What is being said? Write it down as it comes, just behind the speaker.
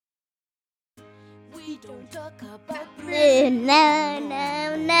No,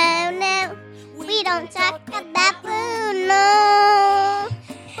 no, no, no. We don't talk about food, no.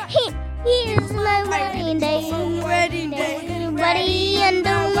 Here's my wedding day. Buddy and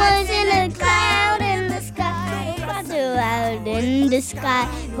the ones in a cloud in the sky. Out in the sky.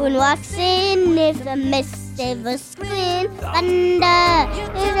 Moon walks in if the mist of a screen. Thunder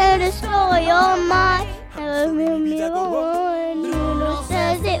is going to destroy your mind.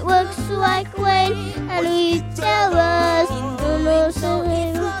 Says it works like rain, and we tell us so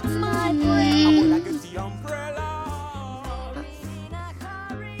it looks like rain.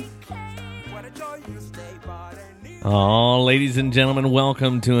 Oh, ladies and gentlemen,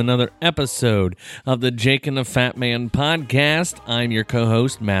 welcome to another episode of the Jake and the Fat Man podcast. I'm your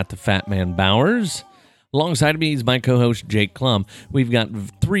co-host, Matt the Fat Man Bowers. Alongside me is my co-host, Jake Klum. We've got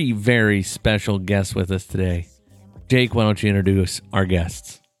three very special guests with us today. Jake, why don't you introduce our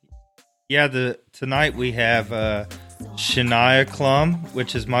guests? Yeah, tonight we have Shania Klum,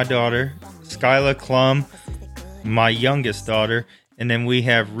 which is my daughter, Skyla Klum, my youngest daughter, and then we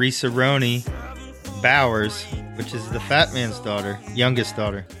have Risa Roney Bowers, which is the Fat Man's daughter, youngest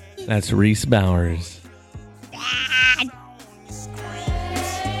daughter. That's Reese Bowers.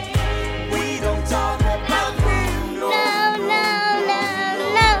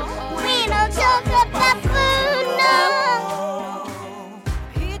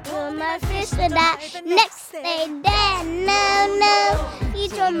 Next day, Dad, no, he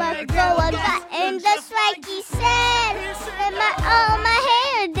told my girl I got, and just like he said, and all my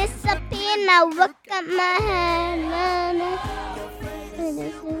hair disappeared, now look at my hair,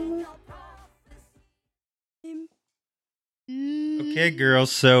 Okay,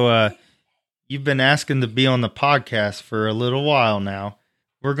 girls, so you've been asking to be on the podcast for a little while now.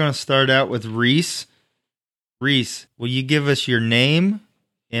 We're going to start out with Reese. Reese, will you give us your name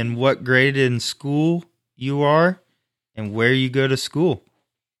and what grade in school you are and where you go to school?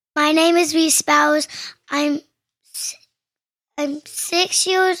 My name is Reese Bowers. I'm 6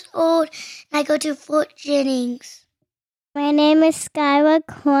 years old, and I go to Fort Jennings. My name is Skyla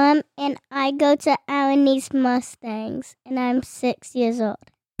Klum, and I go to Allen East Mustangs, and I'm 6 years old.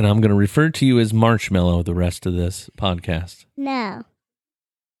 And I'm going to refer to you as Marshmallow the rest of this podcast. No.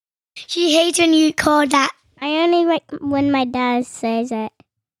 She hates when you call that. I only like when my dad says it.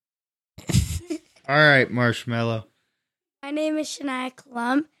 All right, Marshmallow. My name is Shania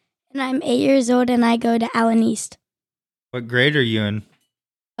Klum, and I'm 8 years old, and I go to Allen East. What grade are you in?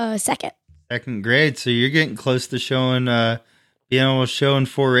 Second. Second grade. So you're getting close to showing, being able to show in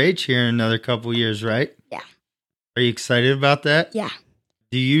 4-H here in another couple years, right? Yeah. Are you excited about that? Yeah.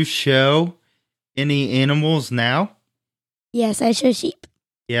 Do you show any animals now? Yes, I show sheep.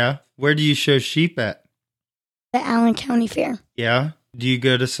 Yeah. Where do you show sheep at? The Allen County Fair. Yeah. Do you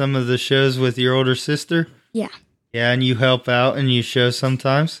go to some of the shows with your older sister? Yeah. Yeah, and you help out and you show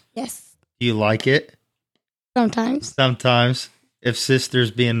sometimes? Yes. Do you like it? Sometimes. Sometimes. If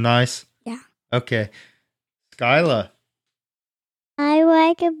sister's being nice? Yeah. Okay. Skyla. I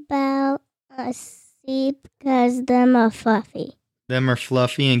like about a sheep because them are fluffy. Them are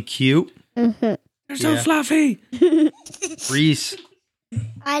fluffy and cute? Mm-hmm. They're so fluffy. Reese.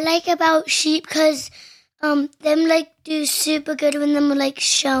 I like about sheep because them do super good when them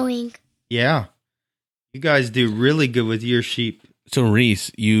showing. Yeah. You guys do really good with your sheep. So,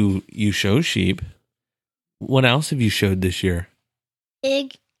 Reese, you show sheep. What else have you showed this year?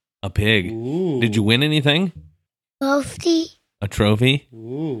 Pig. A pig. Ooh. Did you win anything? Trophy. A trophy?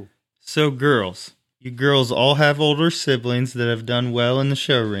 Ooh. So, girls, you girls all have older siblings that have done well in the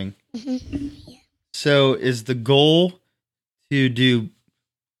show ring. Mm-hmm. Yeah. So, is the goal to do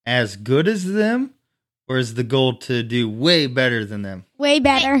as good as them, or is the goal to do way better than them? Way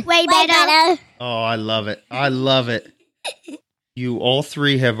better. Way better. Oh, I love it. I love it. You all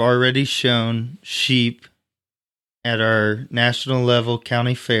three have already shown sheep at our national level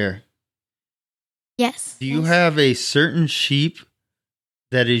county fair. Yes. Do you have a certain sheep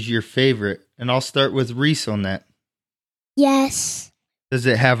that is your favorite? And I'll start with Reese on that. Yes. Does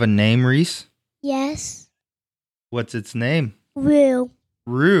it have a name, Reese? Yes. What's its name? Rue.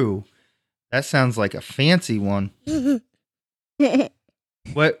 Rue. That sounds like a fancy one.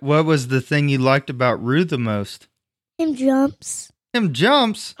 What was the thing you liked about Rue the most? Him jumps. Him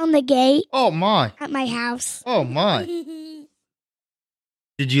jumps? On the gate. Oh, my. At my house. Oh, my.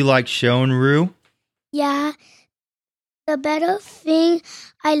 Did you like showing Rue? Yeah. The better thing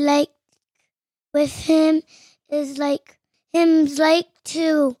I like with him is him's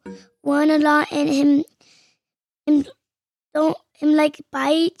to run a lot, and him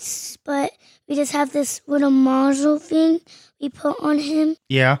bites, but we just have this little muzzle thing we put on him.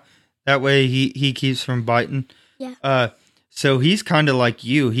 Yeah. That way he keeps from biting. Yeah. So he's kind of like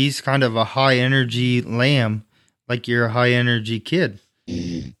you. He's kind of a high energy lamb, like you're a high energy kid.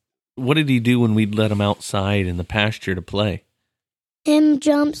 What did he do when we'd let him outside in the pasture to play? Him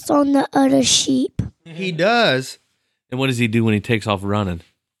jumps on the other sheep. He does. And what does he do when he takes off running?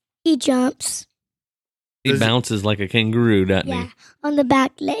 He jumps. He bounces like a kangaroo, doesn't Yeah, he? on the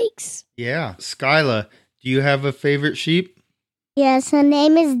back legs. Yeah. Skyla, do you have a favorite sheep? Yes, her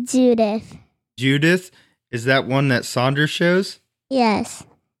name is Judith. Judith? Is that one that Saunders shows? Yes.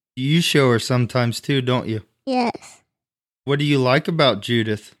 You show her sometimes too, don't you? Yes. What do you like about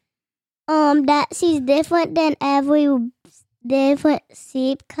Judith? That she's different than every different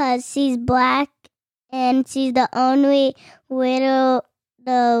sheep because she's black and she's the only little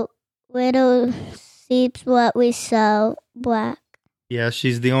sheeps what we saw black. Yeah,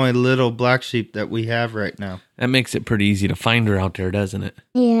 she's the only little black sheep that we have right now. That makes it pretty easy to find her out there, doesn't it?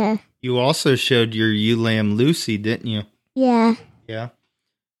 Yeah. You also showed your ewe lamb Lucy, didn't you? Yeah. Yeah.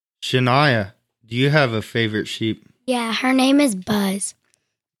 Shania, do you have a favorite sheep? Yeah, her name is Buzz.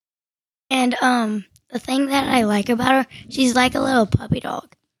 And the thing that I like about her, she's like a little puppy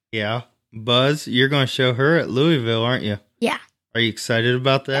dog. Yeah. Buzz, you're going to show her at Louisville, aren't you? Yeah. Are you excited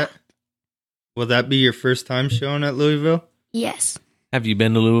about that? Will that be your first time showing at Louisville? Yes. Have you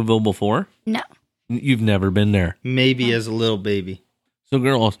been to Louisville before? No. You've never been there. Maybe as a little baby. So,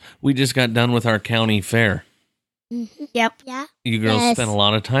 girls, we just got done with our county fair. Yep. Yeah. You girls Yes. spent a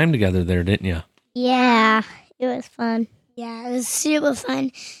lot of time together there, didn't you? Yeah. It was fun. Yeah, it was super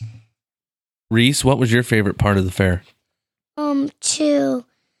fun. Reese, what was your favorite part of the fair? To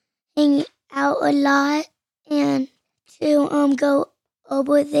hang out a lot and to go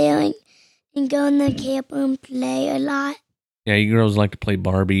over there and go in the camp and play a lot. Yeah, you girls like to play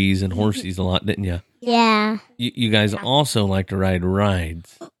Barbies and horsies a lot, didn't you? Yeah. You guys also like to ride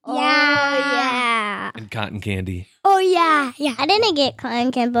rides Yeah. and cotton candy. Oh, yeah. Yeah. I didn't get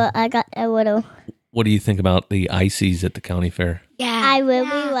cotton candy, but I got a little. What do you think about the ices at the county fair? Yeah. I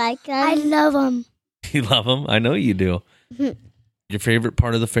really like them. I love them. You love them? I know you do. Your favorite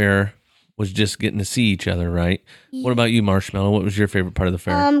part of the fair was just getting to see each other, right? What about you, Marshmallow? What was your favorite part of the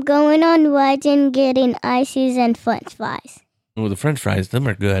fair? Going on rides and getting ices and French fries. Oh, the French fries, them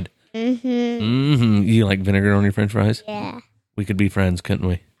are good. Mm-hmm. You like vinegar on your French fries? Yeah. We could be friends, couldn't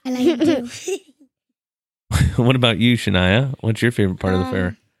we? I like it too. What about you, Shania? What's your favorite part of the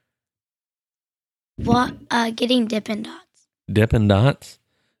fair? What? Getting Dippin' Dots. Dippin' Dots?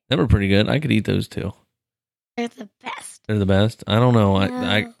 Them were pretty good. I could eat those too. They're the best. They're the best. I don't know.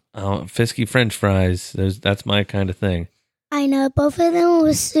 No. Fisky French fries. That's my kind of thing. I know both of them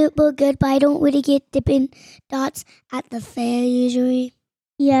were super good, but I don't really get Dippin' Dots at the fair usually.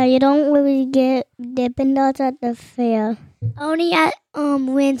 Yeah, you don't really get Dippin' Dots at the fair. Only at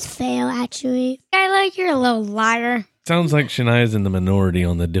Wynn's Fair actually. Skylar, you're a little liar. Sounds like Shania's in the minority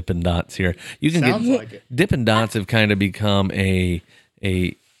on the Dippin' Dots here. You can Sounds get like it. Dippin' Dots have kind of become a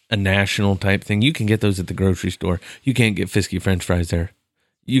national type thing. You can get those at the grocery store. You can't get Fisky French fries there.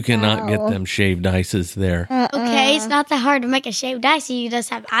 You cannot get them shaved ices there. Okay, it's not that hard to make a shaved ice. You just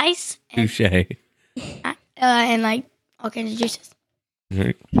have ice and, Touche. and like all kinds of juices.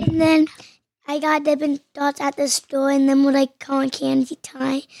 Right. And then I got Dippin' Dots at the store, and then with like cotton candy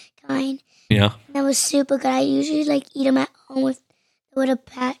kind. Yeah. That was super good. I usually like eat them at home with a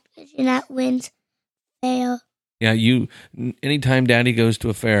package and at Wynn's Fair. Yeah, anytime Daddy goes to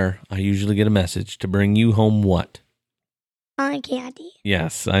a fair, I usually get a message to bring you home what? Cotton candy.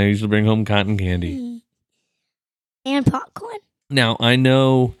 Yes, I usually bring home cotton candy. And popcorn. Now, I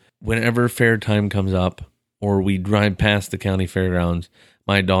know whenever fair time comes up or we drive past the county fairgrounds,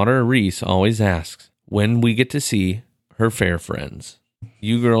 my daughter Reese always asks when we get to see her fair friends.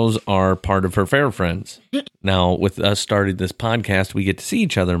 You girls are part of her fair friends. Now, with us starting this podcast, we get to see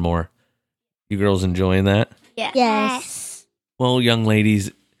each other more. You girls enjoying that? Yes. Well, young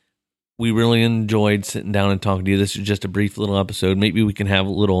ladies, we really enjoyed sitting down and talking to you. This is just a brief little episode. Maybe we can have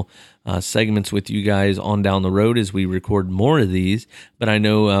little segments with you guys on down the road as we record more of these. But I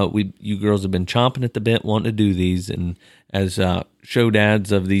know you girls have been chomping at the bit, wanting to do these. And as show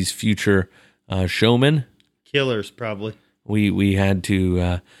dads of these future showmen, Killers, probably. we had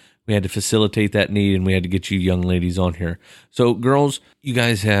to facilitate that need, and we had to get you young ladies on here. So, girls, you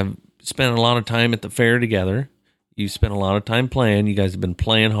guys have spent a lot of time at the fair together. You spent a lot of time playing. You guys have been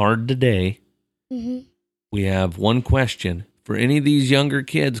playing hard today. Mm-hmm. We have one question for any of these younger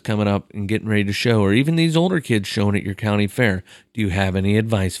kids coming up and getting ready to show, or even these older kids showing at your county fair. Do you have any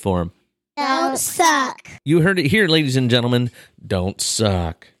advice for them? Don't suck. You heard it here, ladies and gentlemen. Don't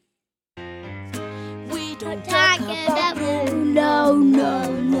suck. We don't talk about no,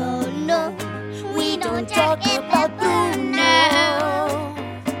 no, no,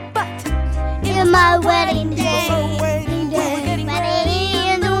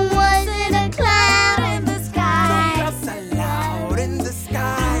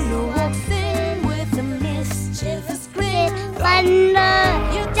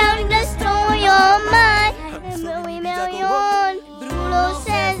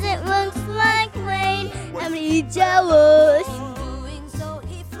 be jealous.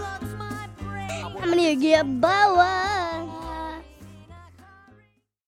 I'm gonna get boa.